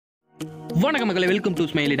வணக்கம் மக்களே, welcome to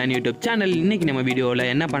smiley Don YouTube channel. இன்னைக்கு நம்ம வீடியோவில்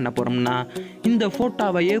என்ன பண்ண போகிறோம்னா, இந்த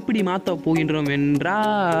ஃபோட்டோவை எப்படி மாற்ற போகின்றோம்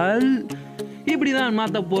என்றால் இப்படி தான்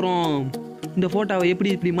மாற்ற போகிறோம். இந்த ஃபோட்டோவை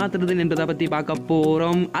எப்படி மாற்றுறதுன்னு என்றதை பற்றி பார்க்க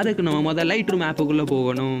போகிறோம். அதுக்கு நம்ம முதல்ல லைட் ரூம் ஆப்புக்குள்ளே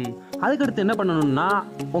போகணும். அதுக்கடுத்து என்ன பண்ணணும்னா,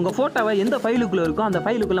 உங்கள் ஃபோட்டோவை எந்த ஃபைலுக்குள்ளே இருக்கோ அந்த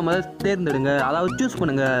ஃபைலுக்குள்ளே முதல்ல தேர்ந்தெடுங்க, அதாவது சூஸ்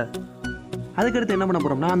பண்ணுங்கள். அதுக்கடுத்து என்ன பண்ண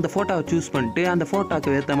போகிறோம்னா, அந்த ஃபோட்டோவை சூஸ் பண்ணிட்டு அந்த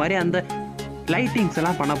ஃபோட்டோவுக்கு ஏற்ற மாதிரி அந்த லைட்டிங்ஸ்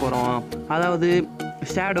எல்லாம் பண்ண போகிறோம். அதாவது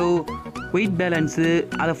ஷேடோ, ஒயிட் பேலன்ஸு,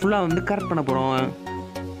 அதை ஃபுல்லாக வந்து கரெக்ட் பண்ண போகிறோம்.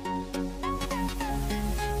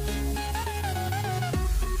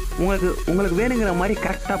 உங்களுக்கு வேணுங்கிற மாதிரி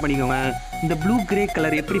கரெக்டாக பண்ணிக்கோங்க. இந்த ப்ளூ கிரே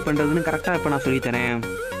கலர் எப்படி பண்ணுறதுன்னு கரெக்டாக இப்போ நான் சொல்லித்தரேன்.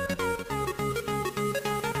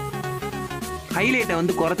 ஹைலைட்டை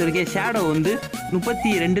வந்து குறைச்சிருக்கேன், ஷேடோ வந்து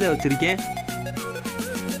 32 வச்சுருக்கேன்,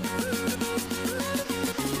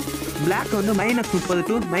 பிளாக் வந்து -30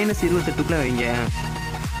 to -28 வைங்க.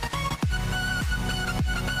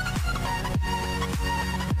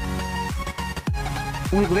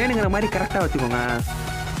 உங்களுக்கு வேணுங்கிற மாதிரி கரெக்டாக வச்சுக்கோங்க.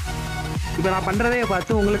 இப்போ நான் பண்ணுறதே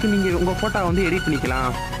பார்த்து நீங்கள் உங்கள் ஃபோட்டோ வந்து எடிட்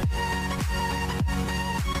பண்ணிக்கலாம்.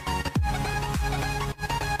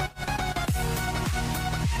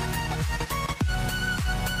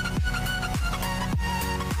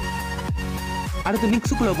 அடுத்து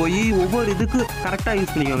மிக்ஸுக்குள்ளே போய் ஒவ்வொரு இதுக்கு கரெக்டாக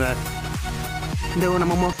யூஸ் பண்ணிக்கோங்க. இந்த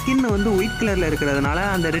நம்ம ஸ்கின் வந்து ஒயிட் கலரில் இருக்கிறதுனால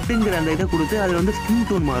அந்த ரெட்டுங்கிற அந்த இதை கொடுத்து அதில் வந்து ஸ்கின்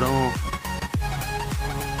டோன் மாறும்.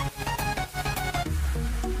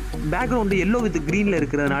 பேக்ரவுண்டு எல்லோ வித் க்ரீனில்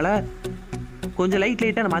இருக்கிறதுனால கொஞ்சம்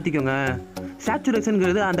லைட்டாக மாற்றிக்கோங்க.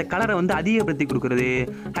 சேச்சுரேஷனுங்கிறது அந்த கலரை வந்து அதிகப்படுத்தி கொடுக்குறது.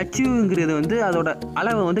 ஹச்யூங்கிறது வந்து அதோட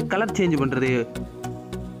அளவை வந்து கலர் சேஞ்ச் பண்ணுறது.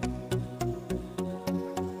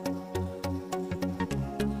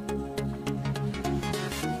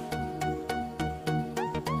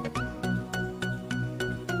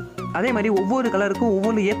 அதே மாதிரி ஒவ்வொரு கலருக்கும்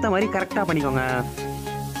ஒவ்வொரு ஏற்ற மாதிரி கரெக்டாக பண்ணிக்கோங்க.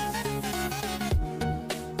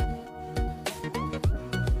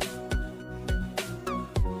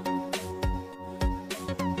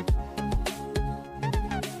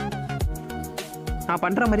 நான்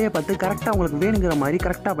பண்ணுற மாதிரியே பார்த்து கரெக்டாக உங்களுக்கு வேணுங்கிற மாதிரி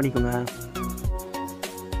கரெக்டாக பண்ணிக்கோங்க.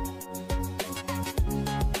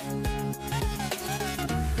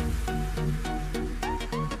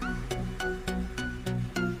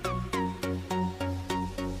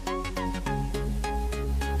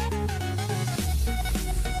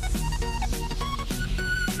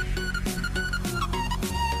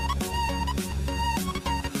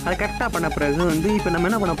 அதை கரெக்டாக பண்ண பிறகு வந்து இப்போ நம்ம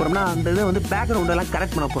என்ன பண்ண போகிறோம்னா, அந்த இதை வந்து பேக்ரவுண்டெல்லாம்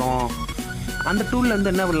கரெக்ட் பண்ண போகிறோம். அந்த டூலில் வந்து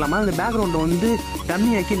என்ன பண்ணலாமா, அந்த பேக்ரவுண்டை வந்து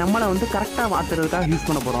டம்மியாக்கி நம்மளை வந்து கரெக்டாக மாற்றுறதுக்காக யூஸ்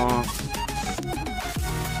பண்ண போகிறோம்.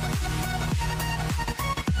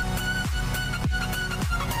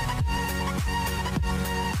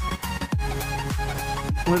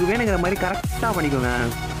 உங்களுக்கு வேணுங்கிற மாதிரி கரெக்டாக பண்ணிக்கோங்க.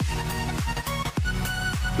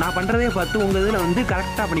 நான் பண்ணுறதே பார்த்து உங்கள் இதில் வந்து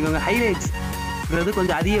கரெக்டாக பண்ணிக்கோங்க. ஹைலைட்ஸ்ங்கிறது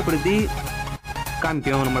கொஞ்சம் அதிகப்படுத்தி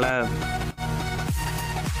காமிக்கும் நம்மளை.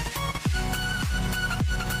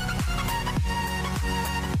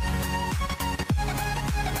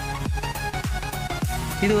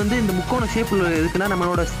 இது வந்து இந்த முக்கோண ஷேப்பில் இருக்குன்னா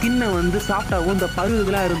நம்மளோட ஸ்கின்னை வந்து சாஃப்டாகவும் இந்த பரு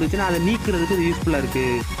இதெல்லாம் இருந்துச்சுன்னா அதை நீக்கிறதுக்கு இது யூஸ்ஃபுல்லாக இருக்கு.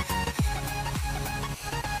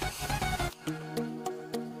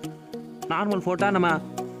 நார்மல் ஃபோட்டோ நம்ம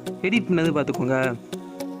எடிட் பண்ணது பார்த்துக்கோங்க.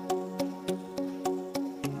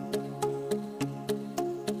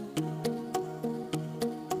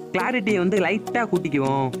 கிளாரிட்டியை வந்து லைட்டாக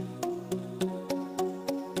கூட்டிக்குவோம்.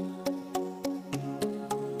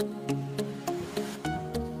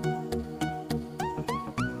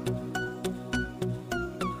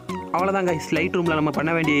 அவ்வளோதாங்க லைட் ரூமில் நம்ம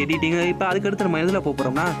பண்ண வேண்டிய எடிட்டிங்கு. இப்போ அதுக்கடுத்து நம்ம எதில்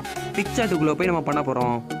போகிறோம்னா, பிக்சார்ட்டுக்குள்ளே போய் நம்ம பண்ண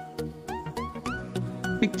போகிறோம்.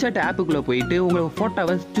 பிக்சார்ட் ஆப்புக்குள்ளே போயிட்டு உங்கள்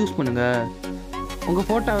ஃபோட்டோவை சூஸ் பண்ணுங்கள். உங்கள்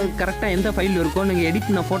ஃபோட்டோவை கரெக்டாக எந்த ஃபைல் இருக்கோ நீங்கள் எடிட்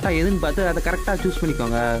பண்ண ஃபோட்டோ எதுன்னு பார்த்து அதை கரெக்டாக சூஸ்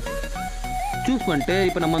பண்ணிக்கோங்க. சூஸ் பண்ணிட்டு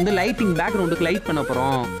இப்போ நம்ம வந்து லைட்டிங் பேக்ரவுண்டுக்கு லைட் பண்ண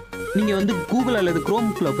போகிறோம். நீங்கள் வந்து கூகுள் அல்லது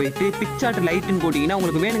குரோம்குள்ளே போயிட்டு பிக்சார்ட் லைட்டுன்னு போட்டிங்கன்னா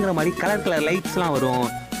உங்களுக்கு வேணுங்கிற மாதிரி கலர் லைட்ஸ்லாம் வரும்.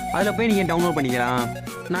 அதில் போய் நீங்கள் டவுன்லோட் பண்ணிக்கலாம்.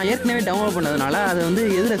 நான் ஏற்கனவே டவுன்லோட் பண்ணதுனால அதை வந்து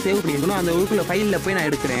எதில் சேவ் பண்ணியிருக்கணும் அந்த உள்ள ஃபைலில் போய் நான்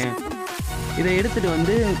எடுக்கிறேன். இதை எடுத்துகிட்டு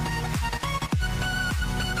வந்து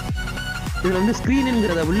இதில் வந்து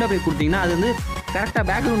ஸ்க்ரீனுங்கிறத உள்ளே போய் கொடுத்தீங்கன்னா அது வந்து கரெக்டாக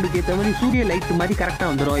பேக்ரவுண்டுக்கு ஏற்ற மாதிரி சூரிய லைட்டு மாதிரி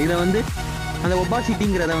கரெக்டாக வந்துடும். இதை வந்து அந்த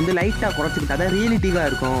ஒபாசிட்டிங்கிறத வந்து லைட்டாக குறைச்சிக்கிட்டா தான் ரியலிட்டிவாக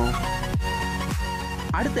இருக்கும்.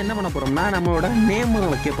 அடுத்து என்ன பண்ண போகிறோம்னா, நம்மளோட நேம்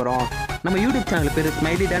வைக்க போகிறோம். நம்ம யூடியூப் சேனல் பேர்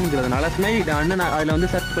ஸ்மைலி டான்ங்கிறதுனால ஸ்மைலி டான்னு நான் அதில் வந்து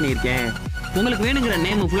சர்ச் பண்ணியிருக்கேன். உங்களுக்கு வேணுங்கிற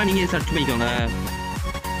நேம் ஃபுல்லாக நீங்கள் சர்ச் பண்ணிக்கோங்க.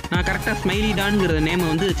 நான் கரெக்டாக ஸ்மைலி டான்ங்கிற நேமை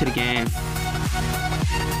வந்து வச்சுருக்கேன்.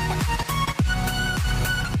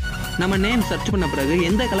 நம்ம நேம் சர்ச் பண்ண பிறகு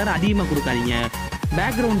எந்த கலர் அதிகமாக கொடுக்காதீங்க.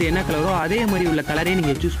 பேக்ரவுண்ட் என்ன கலரோ அதே மாதிரி உள்ள கலரே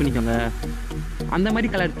நீங்கள் சூஸ் பண்ணிக்கோங்க. அந்த மாதிரி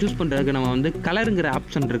கலர் சூஸ் பண்ணுறதுக்கு நம்ம வந்து கலருங்கிற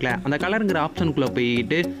ஆப்ஷன் இருக்குல்ல, அந்த கலருங்கிற ஆப்ஷனுக்குள்ளே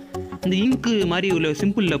போயிட்டு இந்த இங்கு மாதிரி உள்ள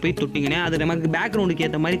சிம்பிளில் போய் தொட்டிங்கன்னா அது நமக்கு பேக்ரவுண்டுக்கு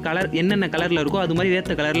ஏற்ற மாதிரி கலர் என்னென்ன கலரில் இருக்கோ அது மாதிரி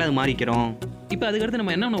ஏற்ற கலரில் அது மாறிக்கிறோம். இப்போ அதுக்கடுத்து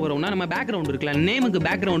நம்ம என்ன பண்ண போகிறோம்னா, நம்ம பேக்ரவுண்ட் இருக்குல்ல, நேமுக்கு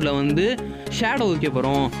பேக்ரவுண்டில் வந்து ஷேடோ வைக்க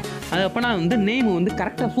போகிறோம். அது அப்போனா வந்து நேம் வந்து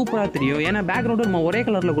கரெக்டாக சூப்பராக தெரியும். ஏன்னா பேக்ரவுண்டு நம்ம ஒரே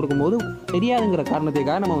கலரில் கொடுக்கும்போது தெரியாதுங்கிற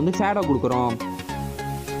காரணத்துக்காக நம்ம வந்து ஷேடோ கொடுக்குறோம்.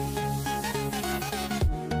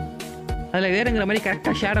 அதில் வேறுங்கிற மாதிரி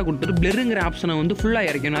கரெக்டாக ஷேடோ கொடுத்துட்டு பிளருங்கிற ஆப்ஷனை வந்து ஃபுல்லாக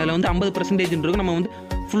இறக்கணும். அதில் வந்து 50% இருக்கும், நம்ம வந்து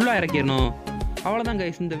ஃபுல்லாக இறக்கிடணும். அவ்வளோதான்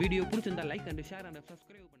கைஸ். இந்த வீடியோ பிடிச்சிருந்தா like and share and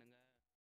subscribe பண்ணி